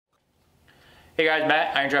Hey guys,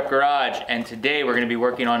 Matt, IronTrap Garage, and today we're going to be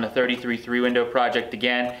working on the 33 3-window project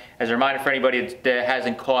again. As a reminder for anybody that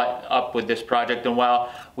hasn't caught up with this project in a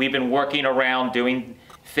while, we've been working around doing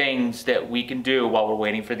things that we can do while we're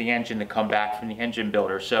waiting for the engine to come back from the engine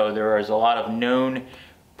builder. So there is a lot of known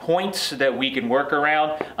points that we can work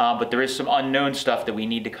around, but there is some unknown stuff that we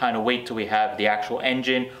need to kind of wait till we have the actual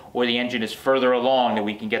engine, or the engine is further along that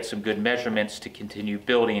we can get some good measurements to continue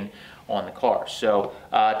building on the car. So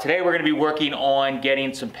today we're going to be working on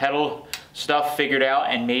getting some pedal stuff figured out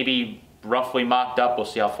and maybe roughly mocked up. We'll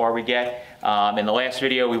see how far we get. In the last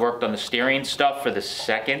video we worked on the steering stuff for the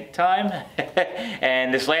second time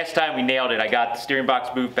and this last time we nailed it. I got the steering box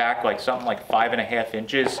moved back like something like 5.5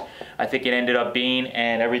 inches I think it ended up being,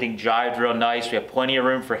 and everything jived real nice. We have plenty of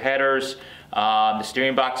room for headers. The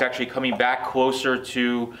steering box actually coming back closer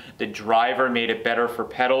to the driver made it better for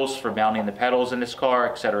pedals, for mounting the pedals in this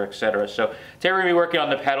car, etc, etc. So today we're going to be working on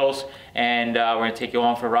the pedals, and we're going to take you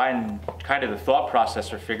along for a ride and kind of the thought process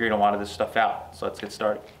for figuring a lot of this stuff out. So let's get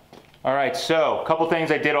started. Alright, so a couple things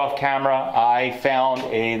I did off camera. I found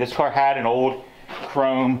this car had an old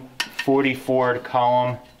chrome 40 Ford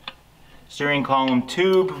column, steering column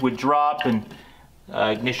tube would drop, and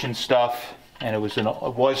ignition stuff, and it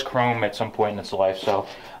was chrome at some point in its life. So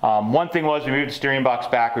one thing was, we moved the steering box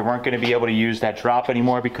back. We weren't going to be able to use that drop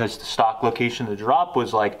anymore because the stock location of the drop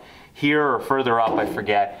was like here or further up, I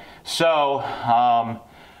forget. So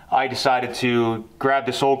I decided to grab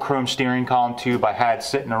this old chrome steering column tube I had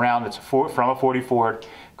sitting around that's from a 40 Ford,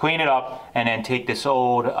 clean it up, and then take this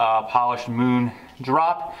old polished moon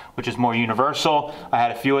drop, which is more universal. I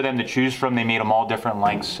had a few of them to choose from. They made them all different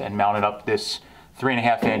lengths, and mounted up this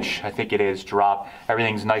 3.5 inch, I think it is, drop.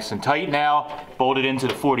 Everything's nice and tight now, bolted into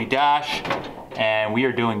the 40 dash, and we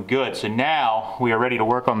are doing good. So now we are ready to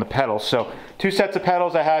work on the pedals. So 2 sets of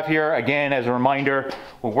pedals I have here. Again, as a reminder,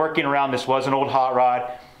 we're working around, this was an old hot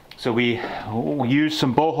rod. So we used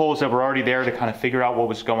some bolt holes that were already there to kind of figure out what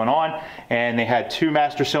was going on. And they had 2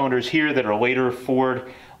 master cylinders here that are later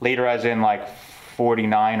Ford, later as in like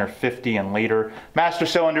 49 or 50 and later master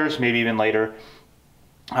cylinders, maybe even later.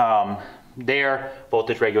 There,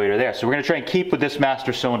 voltage regulator there. So we're going to try and keep with this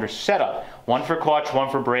master cylinder setup. One for clutch, one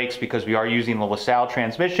for brakes, because we are using the LaSalle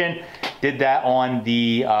transmission. Did that on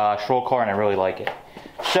the Schroll car, and I really like it.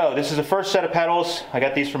 So this is the first set of pedals. I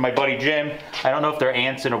got these from my buddy Jim. I don't know if they're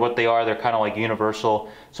Anson or what they are. They're kind of like universal.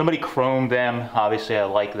 Somebody chromed them. Obviously I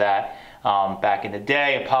like that back in the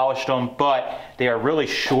day, and polished them, but they are really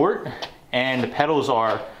short and the pedals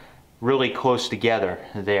are really close together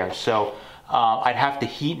there. So I'd have to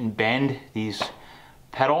heat and bend these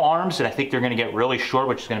pedal arms, and I think they're going to get really short,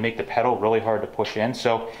 which is going to make the pedal really hard to push in.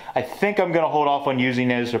 So I think I'm going to hold off on using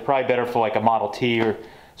those. They're probably better for like a Model T or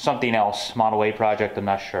something else, Model A project, I'm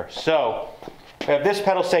not sure. So we have this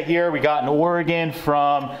pedal set here we got in Oregon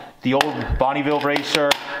from the old Berlinville racer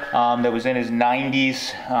that was in his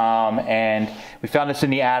 90s, and we found this in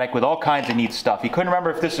the attic with all kinds of neat stuff. He couldn't remember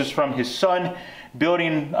if this is from his son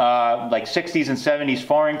building like 60s and 70s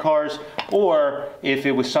foreign cars, or if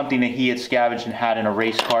it was something that he had scavenged and had in a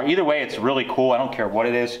race car. Either way, it's really cool. I don't care what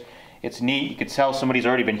it is. It's neat. You can tell somebody's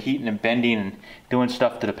already been heating and bending and doing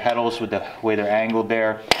stuff to the pedals with the way they're angled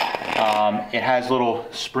there. It has little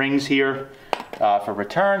springs here for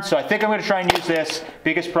return. So I think I'm going to try and use this.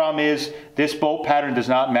 Biggest problem is this bolt pattern does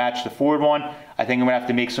not match the Ford one. I think I'm going to have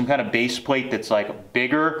to make some kind of base plate that's like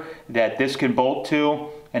bigger that this can bolt to,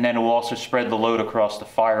 and then it will also spread the load across the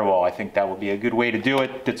Firewall. I think that would be a good way to do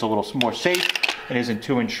it. That's a little more safe and isn't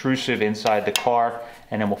too intrusive inside the car.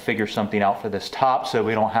 And then we'll figure something out for this top so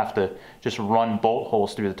we don't have to just run bolt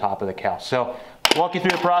holes through the top of the cowl. So walk you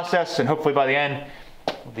through the process, and hopefully by the end,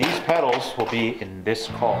 these pedals will be in this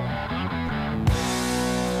car.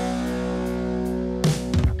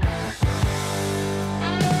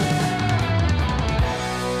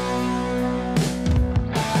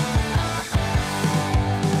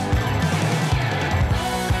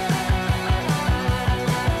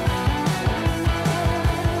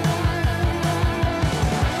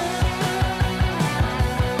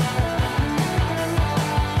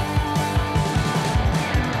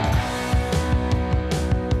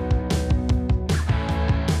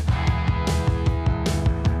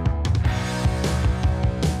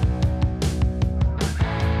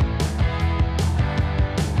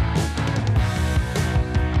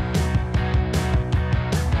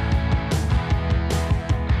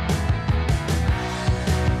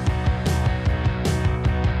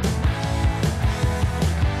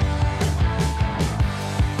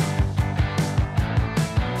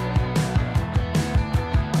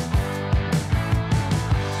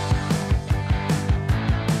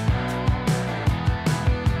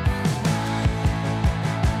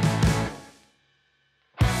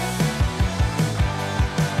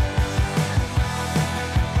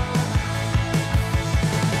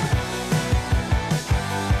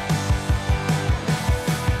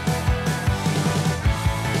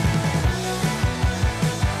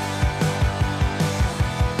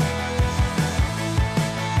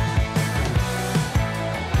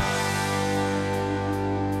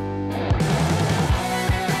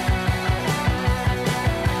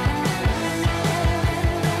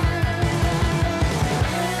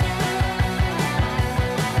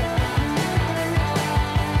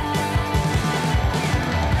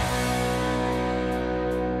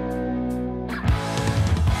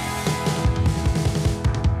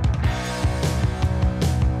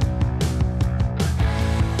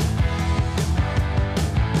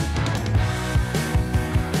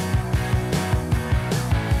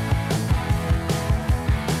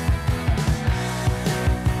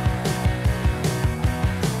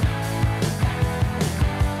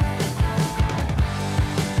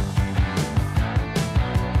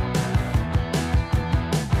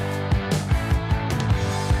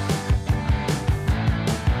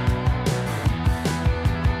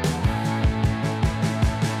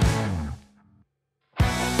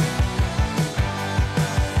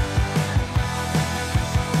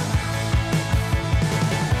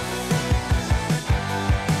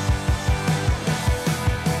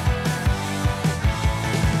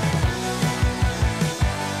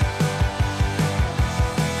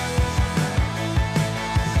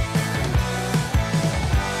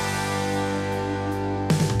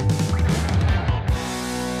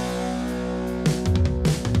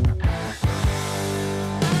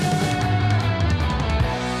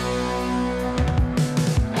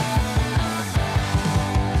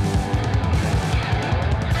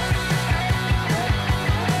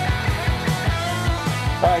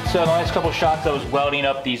 Alright, so the last couple shots I was welding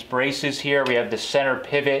up these braces here. We have the center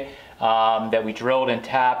pivot that we drilled and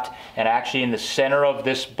tapped, and actually in the center of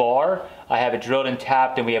this bar I have it drilled and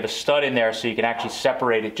tapped, and we have a stud in there so you can actually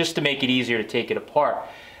separate it just to make it easier to take it apart.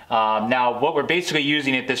 Now what we're basically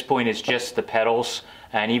using at this point is just the pedals,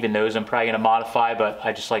 and even those I'm probably going to modify, but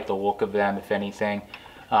I just like the look of them if anything.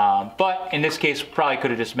 But in this case probably could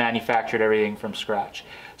have just manufactured everything from scratch.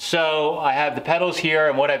 So I have the pedals here,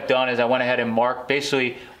 and what I've done is I went ahead and marked,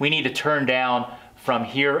 basically we need to turn down from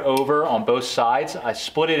here over on both sides. I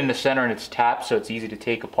split it in the center and it's tapped so it's easy to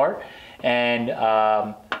take apart, and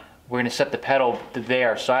we're going to set the pedal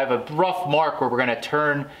there. So I have a rough mark where we're going to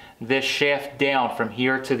turn this shaft down from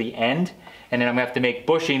here to the end, and then I'm going to have to make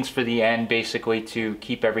bushings for the end basically to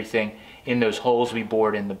keep everything in those holes we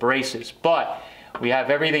bored in the braces. But we have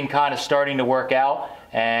everything kind of starting to work out,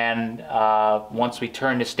 and once we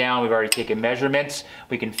turn this down, we've already taken measurements,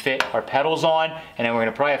 we can fit our pedals on, and then we're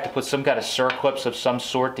going to probably have to put some kind of circlips of some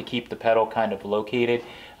sort to keep the pedal kind of located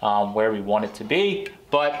where we want it to be.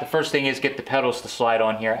 But the first thing is get the pedals to slide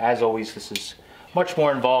on here. As always, this is much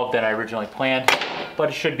more involved than I originally planned, but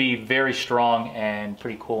it should be very strong and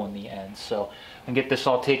pretty cool in the end. So I'm going to get this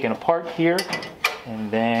all taken apart here,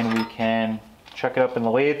 and then we can chuck it up in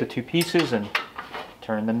the lathe, the two pieces, and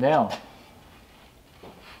turn them down.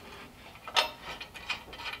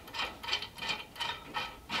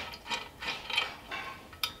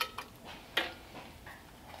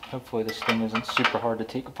 Hopefully this thing isn't super hard to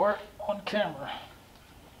take apart on camera.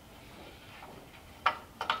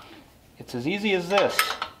 It's as easy as this.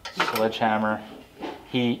 Sledgehammer,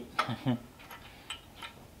 heat. I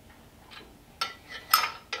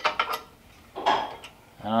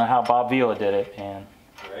don't know how Bob Vila did it, man.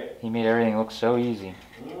 Right. He made everything look so easy.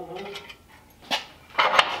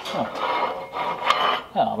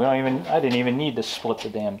 Oh, we don't even, I didn't even need to split the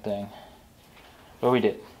damn thing. But we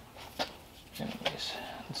did. Anyways,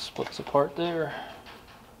 it splits apart there.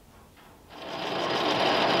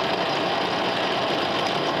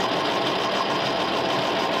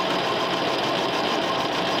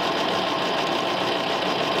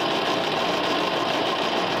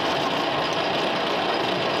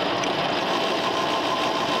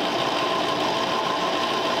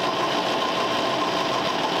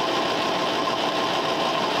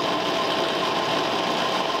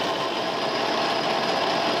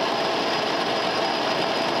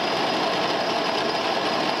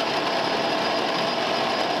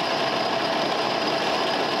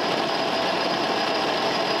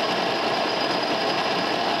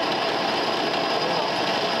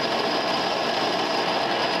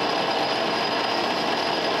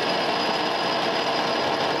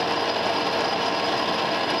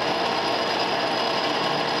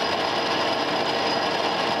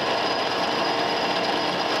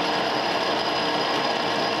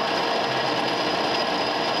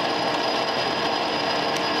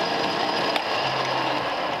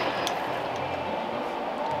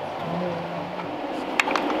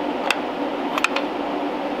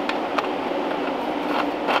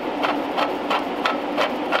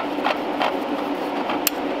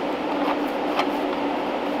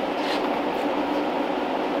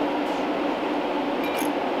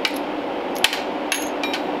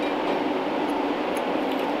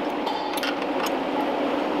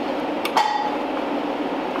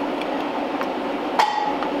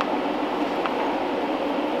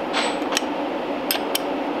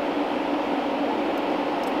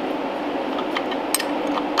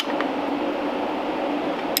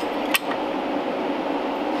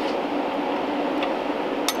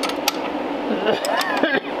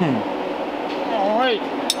 All right.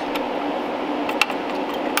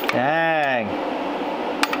 Dang.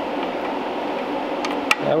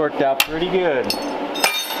 That worked out pretty good.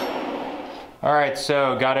 All right,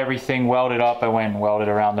 so got everything welded up. I went and welded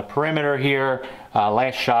around the perimeter here.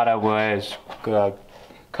 Last shot I was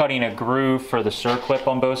cutting a groove for the circlip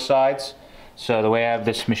on both sides. So the way I have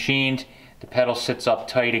this machined, the pedal sits up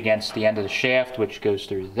tight against the end of the shaft, which goes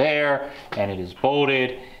through there, and it is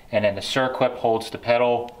bolted. And then the circlip holds the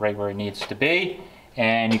pedal right where it needs to be.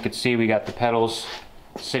 And you can see we got the pedals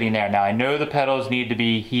sitting there. Now I know the pedals need to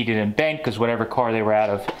be heated and bent because whatever car they were out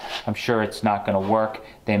of, I'm sure it's not going to work.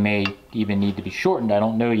 They may even need to be shortened, I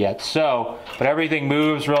don't know yet. So, but everything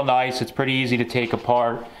moves real nice. It's pretty easy to take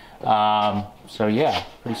apart. So yeah,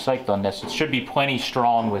 pretty psyched on this. It should be plenty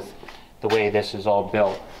strong with the way this is all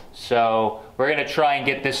built. So we're going to try and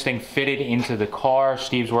get this thing fitted into the car.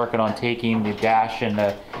 Steve's working on taking the dash and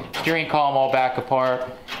the steering column all back apart,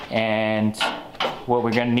 and what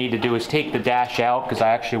we're going to need to do is take the dash out because I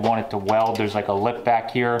actually want it to weld. There's like a lip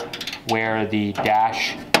back here where the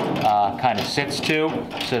dash kind of sits to,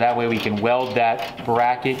 so that way we can weld that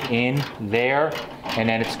bracket in there, and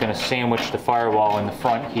then it's going to sandwich the firewall in the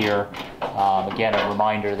front here. Again, a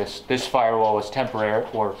reminder, this firewall is temporary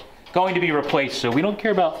or going to be replaced, so we don't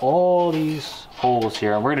care about all these holes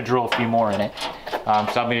here. We're going to drill a few more in it, so I'm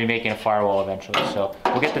going to be making a firewall eventually. So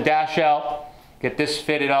we'll get the dash out, get this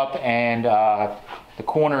fitted up, and the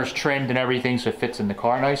corners trimmed and everything so it fits in the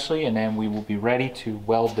car nicely, and then we will be ready to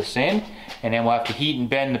weld this in, and then we'll have to heat and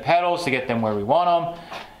bend the pedals to get them where we want them,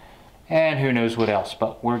 and who knows what else,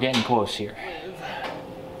 but we're getting close here.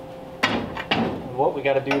 What we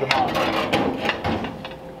got to do tomorrow.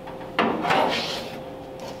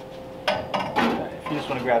 If you just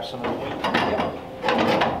want to grab some of the weight. Yep.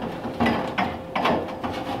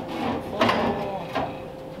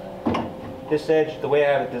 This edge, the way I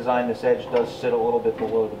have it designed, this edge does sit a little bit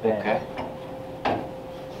below the bend. Okay.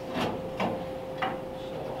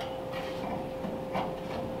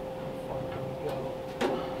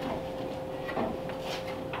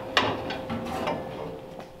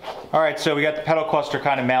 All right, so we got the pedal cluster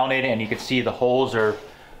kind of mounted, and you can see the holes are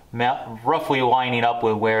roughly lining up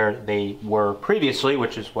with where they were previously,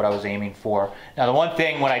 which is what I was aiming for. Now, the one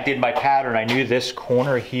thing when I did my pattern, I knew this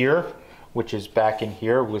corner here, which is back in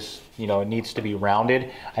here, was, you know, it needs to be rounded.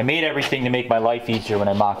 I made everything to make my life easier when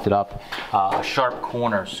I mocked it up. A sharp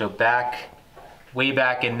corner, so way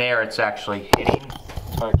back in there, it's actually hitting.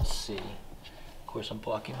 It's hard to see. Of course, I'm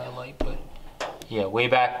blocking my light, but yeah, way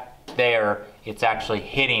back there, it's actually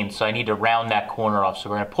hitting, so I need to round that corner off. So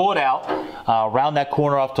we're gonna pull it out, round that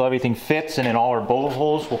corner off till everything fits, and then all our bullet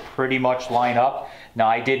holes will pretty much line up. Now,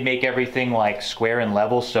 I did make everything like square and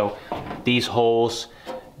level, so these holes,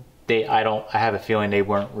 I have a feeling they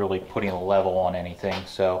weren't really putting a level on anything.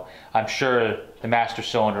 So I'm sure the master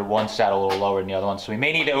cylinder one sat a little lower than the other one. So we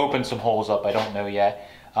may need to open some holes up. I don't know yet.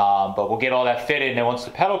 But we'll get all that fitted. And then once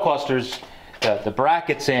the pedal clusters, the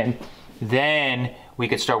brackets in, then we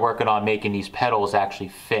could start working on making these pedals actually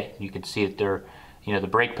fit. You can see that they're, you know, the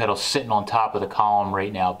brake pedal's sitting on top of the column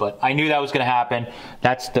right now. But I knew that was going to happen.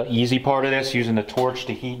 That's the easy part of this. Using the torch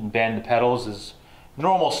to heat and bend the pedals is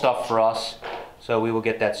normal stuff for us. So we will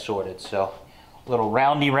get that sorted. So a little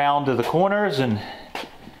roundy round to the corners, and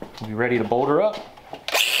we'll be ready to boulder up.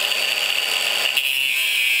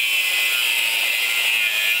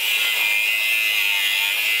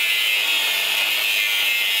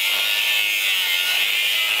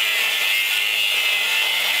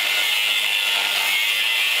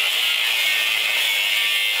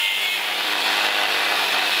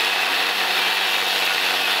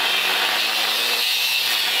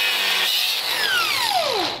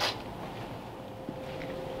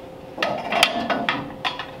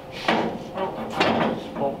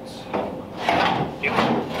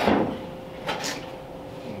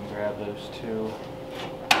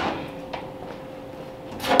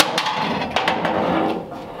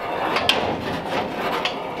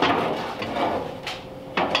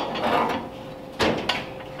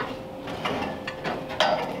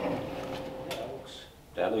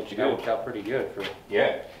 That looks That good. worked out pretty good for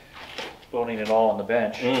building it all on the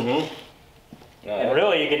bench. Mm-hmm. And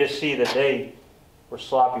really, you can just see that they were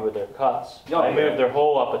sloppy with their cuts. Oh, I moved their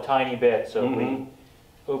hole up a tiny bit, so if we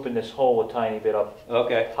open this hole a tiny bit up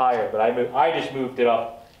higher, but I just moved it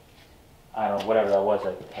up, I don't know, whatever that was,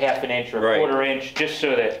 a half an inch or a quarter inch, just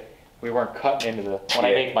so that we weren't cutting into the, when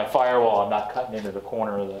I make my firewall, I'm not cutting into the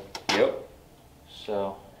corner of the,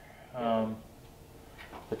 so,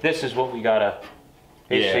 but this is what we gotta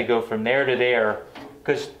basically go from there to there,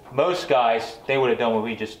 because most guys, they would have done what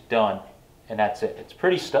we just done, and that's it. It's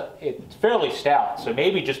it's fairly stout, so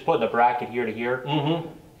maybe just putting a bracket here to here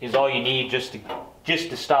is all you need just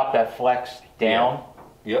to stop that flex down.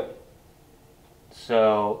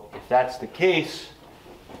 So if that's the case,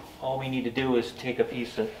 all we need to do is take a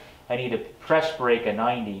piece of, I need to press brake a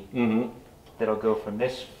 90 that'll go from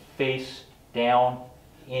this face down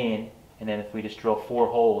in, and then if we just drill 4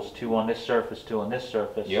 holes, 2 on this surface, 2 on this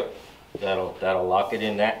surface. That'll lock it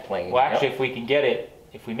in that plane. Well, actually, if we can get it,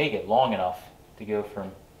 if we make it long enough to go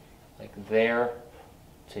from like there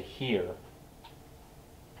to here,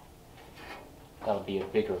 that'll be a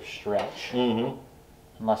bigger stretch.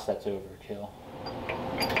 Unless that's overkill.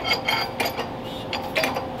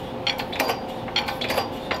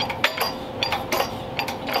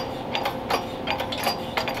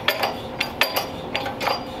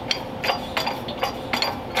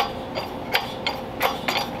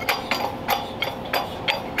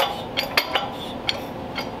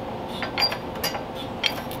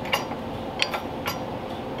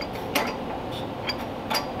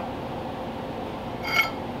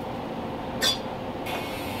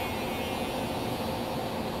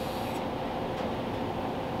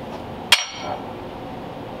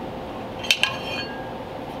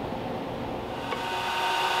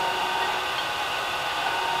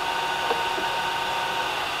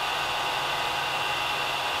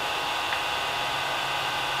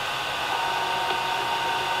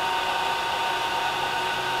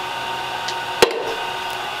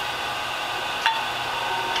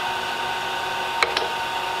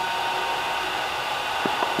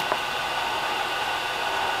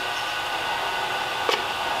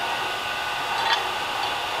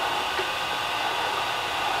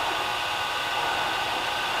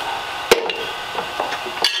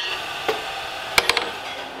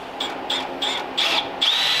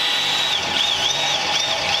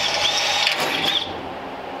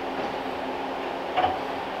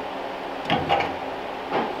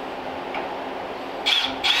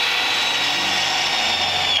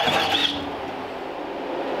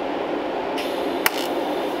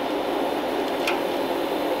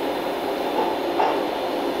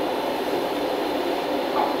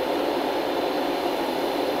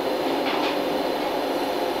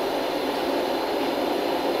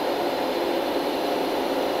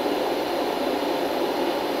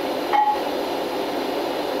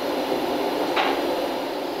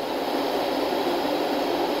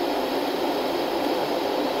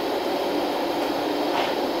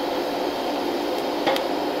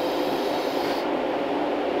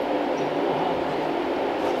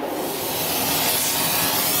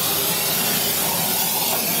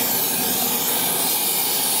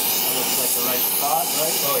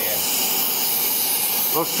 Oh yeah.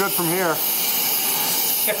 Looks good from here.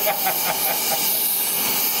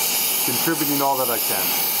 Contributing all that I can.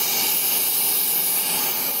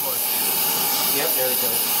 Yep, there it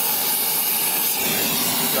goes.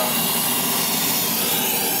 Keep going.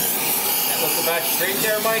 That looks about straight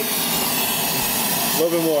there, Mike? A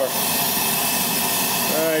little bit more.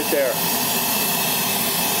 Right there.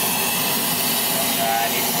 I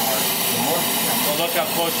need some more. Some more? Well, look how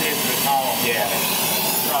close it is to the column. Yeah.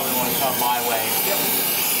 Probably want to come my way. Yep.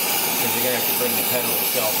 Because you're going to have to bring the pedal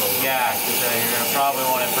itself over. Yeah, so you're going to probably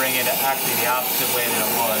want to bring it actually the opposite way that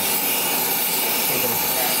it was.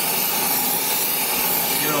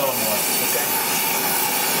 Do a little more. Okay.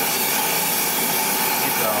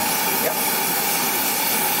 Keep going. Yep.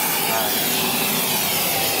 Alright.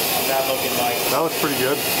 How's that looking like? That looks pretty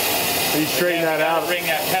good. You straighten that out. Bring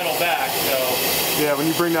that pedal back, so. Yeah, when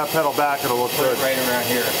you bring that pedal back, it'll look Put good. it right around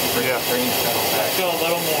here. Bring Yeah. the pedal back. Still a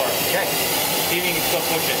little more. Okay. See if you can still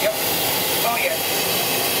push it. Yep. Oh yeah.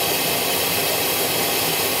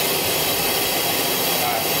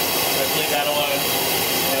 Alright. Let's leave that alone.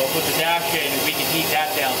 And we'll put the dash in and we can heat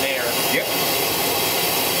that down there. Yep.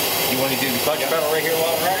 You want to do the clutch pedal right here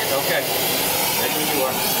while we're at it? Okay. Ready when you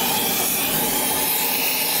are.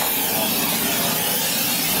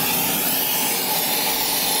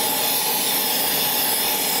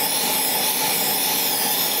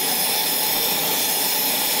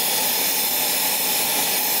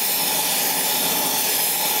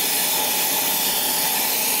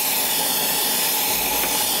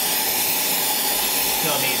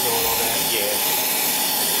 Still needs a little bit. Yeah.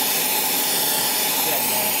 Good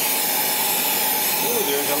man. Ooh,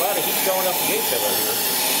 there's a lot of heat going up the gate pillar here.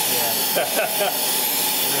 Yeah.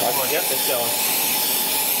 Yep, it's going.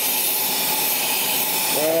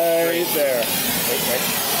 Right there. Right.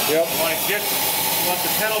 Yep. You want the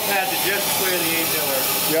pedal pad to just clear the A-pillar.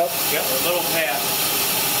 Yep. Yep. A little pass.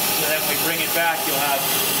 So then when we bring it back, you'll have,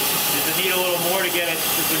 does it need a little more to get it,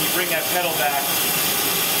 because when you bring that pedal back,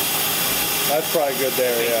 That's probably good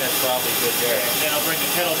there, I think yeah. that's probably good there. then I'll bring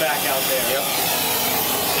the pedal back out there. Yep.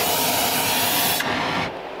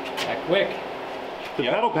 That quick. The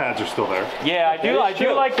pedal pads are still there. Yeah, I do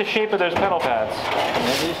true. like the shape of those pedal pads.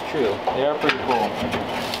 That is true. They are pretty cool.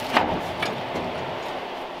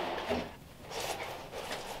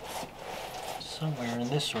 Somewhere in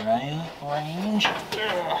this range.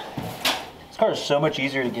 This car is so much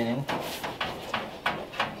easier to get in.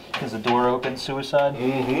 Because the door opens suicide.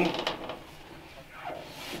 Mm-hmm.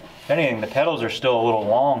 If anything, the pedals are still a little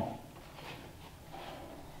long.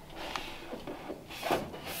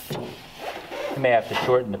 You may have to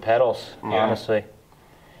shorten the pedals, honestly.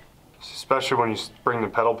 Especially when you bring the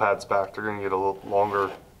pedal pads back, they're gonna get a little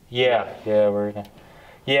longer. Yeah, we're gonna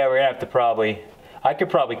have to probably. I could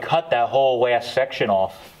probably cut that whole last section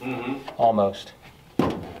off, almost.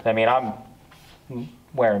 I mean, I'm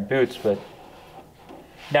wearing boots, but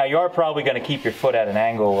now you are probably going to keep your foot at an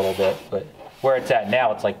angle a little bit, but where it's at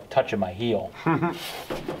now, it's like touching my heel.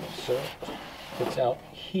 So it's out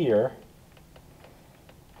here.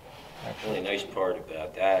 The really nice part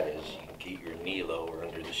about that is you can keep your knee lower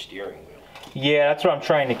under the steering wheel. Yeah, that's what I'm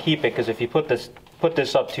trying to keep it, because if you put this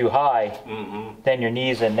up too high, then your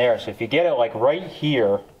knee's in there. So if you get it like right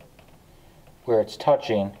here, where it's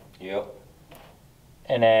touching. Yep.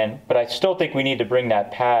 And then, but I still think we need to bring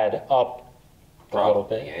that pad up a little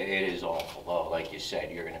bit. Yeah, it is awful low. Like you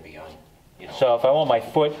said, you're going to be on, you know. So if I want my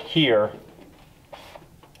foot here,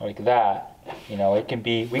 like that, you know, it can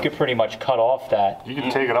be, we could pretty much cut off that. You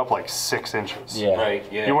can take it up like 6 inches. Yeah. Right,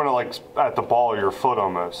 yeah. You want to like at the ball of your foot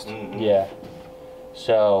almost. Yeah.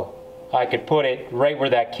 So I could put it right where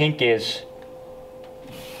that kink is,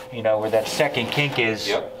 you know, where that second kink is.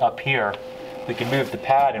 Yep. Up here. We can move the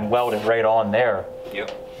pad and weld it right on there.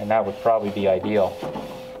 Yep. And that would probably be ideal.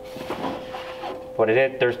 But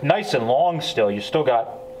they're nice and long still. You still got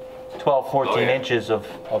 12, 14 yeah. inches of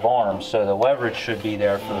arms, so the leverage should be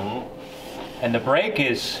there for. And the brake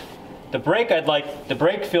feels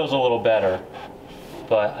a little better,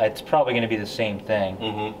 but it's probably going to be the same thing.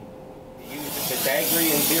 Use the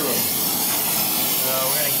Pythagorean theorem. So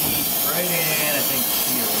we're going to heat right in, I think,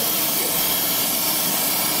 here.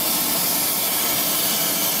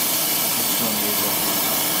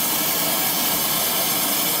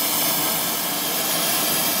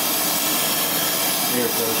 There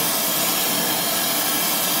it goes.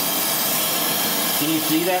 Can you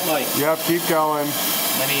see that, Mike? Yep, keep going.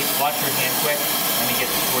 Let me watch your hand quick. Let me get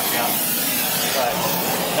this worked out. Go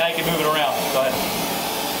ahead. Now you can move it around. Go ahead.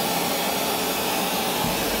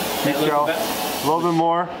 Keep going. A little bit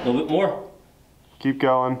more. A little bit more. Keep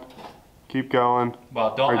going. Keep going.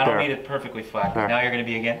 Well, Right I don't there. need it perfectly flat. There. Now you're going to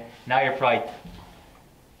be again. Now you're probably.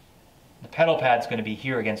 The pedal pad's going to be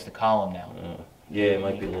here against the column now. Yeah, it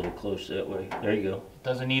might be a little close that way. There you go. It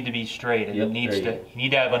doesn't need to be straight. It Yep, needs there to. you go. You need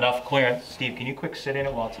to have enough clearance. Steve, can you quick sit in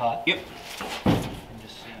it while it's hot? Yep. I'm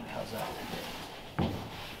just seeing how's that.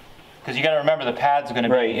 Because you got to remember the pad's going to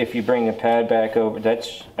be. Right, if you bring the pad back over,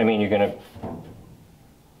 I mean, you're going to,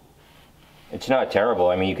 it's not terrible.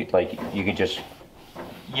 I mean, you could just,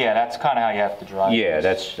 Yeah, that's kind of how you have to drive. yeah,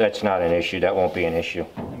 this. that's not an issue. That won't be an issue.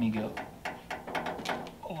 Let me go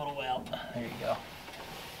a little out. There you go.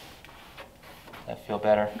 That feel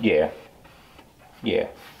better? Yeah. Yeah.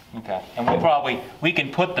 Okay. And we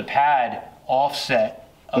can put the pad offset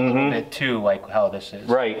a little bit too, like how this is.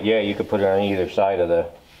 Right, yeah, you could put it on either side of the,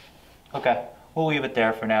 Okay. We'll leave it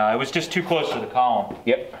there for now. It was just too close to the column.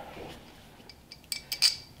 yep.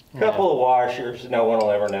 Couple of washers, no one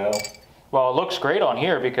will ever know. Well, it looks great on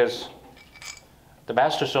here because the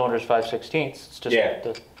master cylinder is 5/16. It's just Yeah.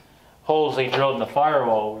 the holes they drilled in the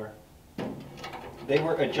firewall were. They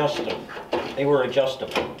were adjustable. They were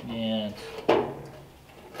adjustable. Yeah.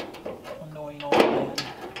 Annoying old man.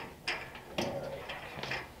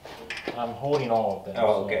 I'm holding all of them. Oh,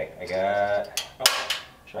 so- okay,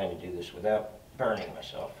 trying to do this without burning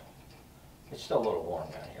myself. It's still a little warm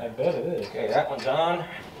down I here. bet it is. Okay, that one's on.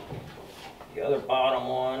 The other bottom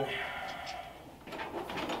one.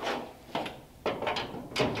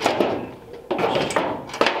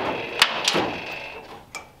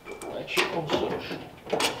 That should also.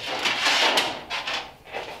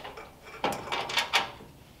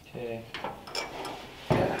 Okay.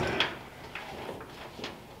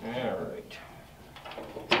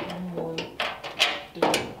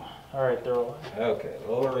 All right, they're all. Okay,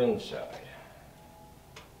 lower inside.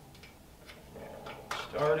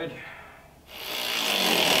 Started.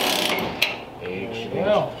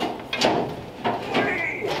 Well,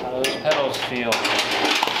 how those pedals feel.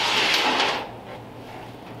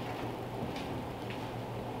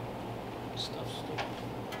 Stuff's still.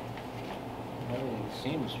 Everything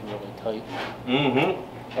seems really tight.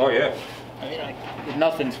 Mm-hmm. Oh yeah. I mean,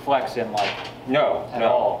 nothing's flexing like No, at no.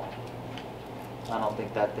 all. I don't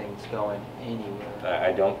think that thing's going anywhere.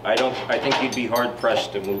 I think you'd be hard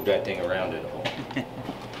pressed to move that thing around at all.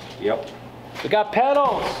 Yep. We got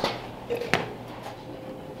pedals.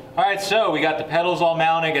 All right, so we got the pedals all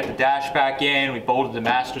mounted, got the dash back in, we bolted the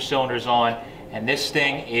master cylinders on, and this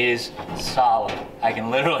thing is solid. I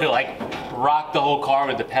can literally like rock the whole car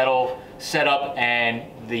with the pedal setup, and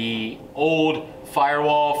the old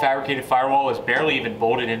firewall, fabricated firewall, is barely even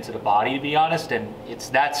bolted into the body, to be honest, and it's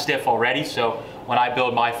that stiff already. So when I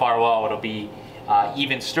build my firewall, it'll be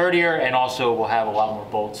even sturdier, and also we'll have a lot more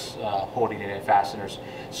bolts holding it in, fasteners.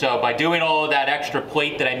 So by doing all of that extra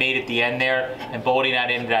plate that I made at the end there and bolting that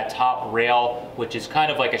into that top rail, which is kind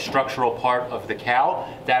of like a structural part of the cow,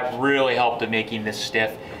 that really helped in making this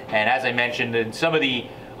stiff. And as I mentioned, in some of the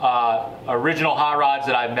original hot rods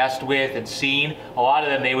that I've messed with and seen, a lot of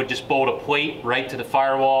them, they would just bolt a plate right to the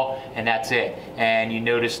firewall and that's it. And you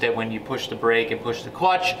notice that when you push the brake and push the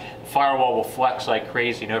clutch, the firewall will flex like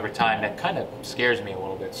crazy, and over time that kind of scares me a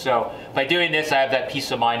little bit. So by doing this, I have that peace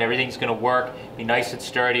of mind. Everything's going to work, be nice and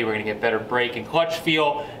sturdy. We're going to get better brake and clutch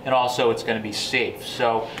feel, and also it's going to be safe.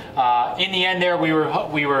 So in the end there, we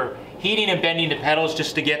were heating and bending the pedals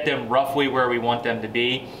just to get them roughly where we want them to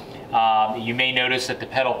be. You may notice that the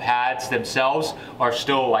pedal pads themselves are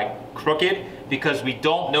still like crooked because we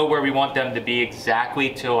don't know where we want them to be exactly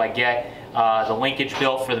till I get the linkage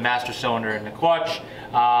built for the master cylinder and the clutch.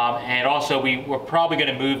 And also we're probably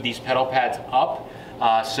going to move these pedal pads up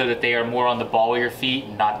so that they are more on the ball of your feet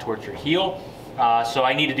and not towards your heel. So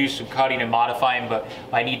I need to do some cutting and modifying, but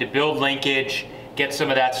I need to build linkage, get some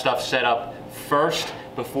of that stuff set up first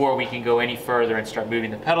before we can go any further and start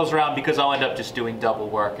moving the pedals around, because I'll end up just doing double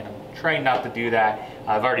work, and I'm trying not to do that.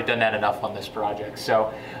 I've already done that enough on this project.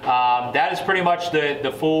 So that is pretty much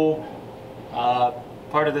the full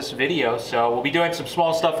part of this video. So we'll be doing some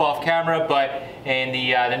small stuff off camera, but in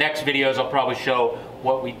the next videos I'll probably show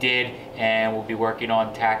what we did, and we'll be working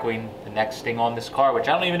on tackling the next thing on this car, which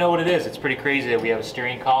I don't even know what it is. It's pretty crazy that we have a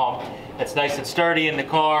steering column that's nice and sturdy in the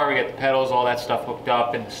car. We got the pedals, all that stuff hooked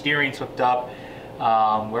up, and the steering's hooked up.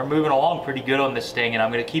 We're moving along pretty good on this thing, and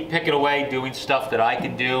I'm going to keep picking away, doing stuff that I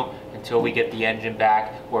can do until we get the engine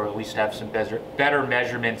back, or at least have some better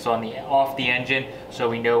measurements on off the engine, so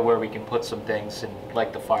we know where we can put some things, and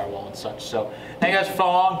like the firewall and such. So thank you guys for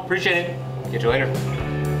following along. Appreciate it. Catch you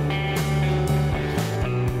later.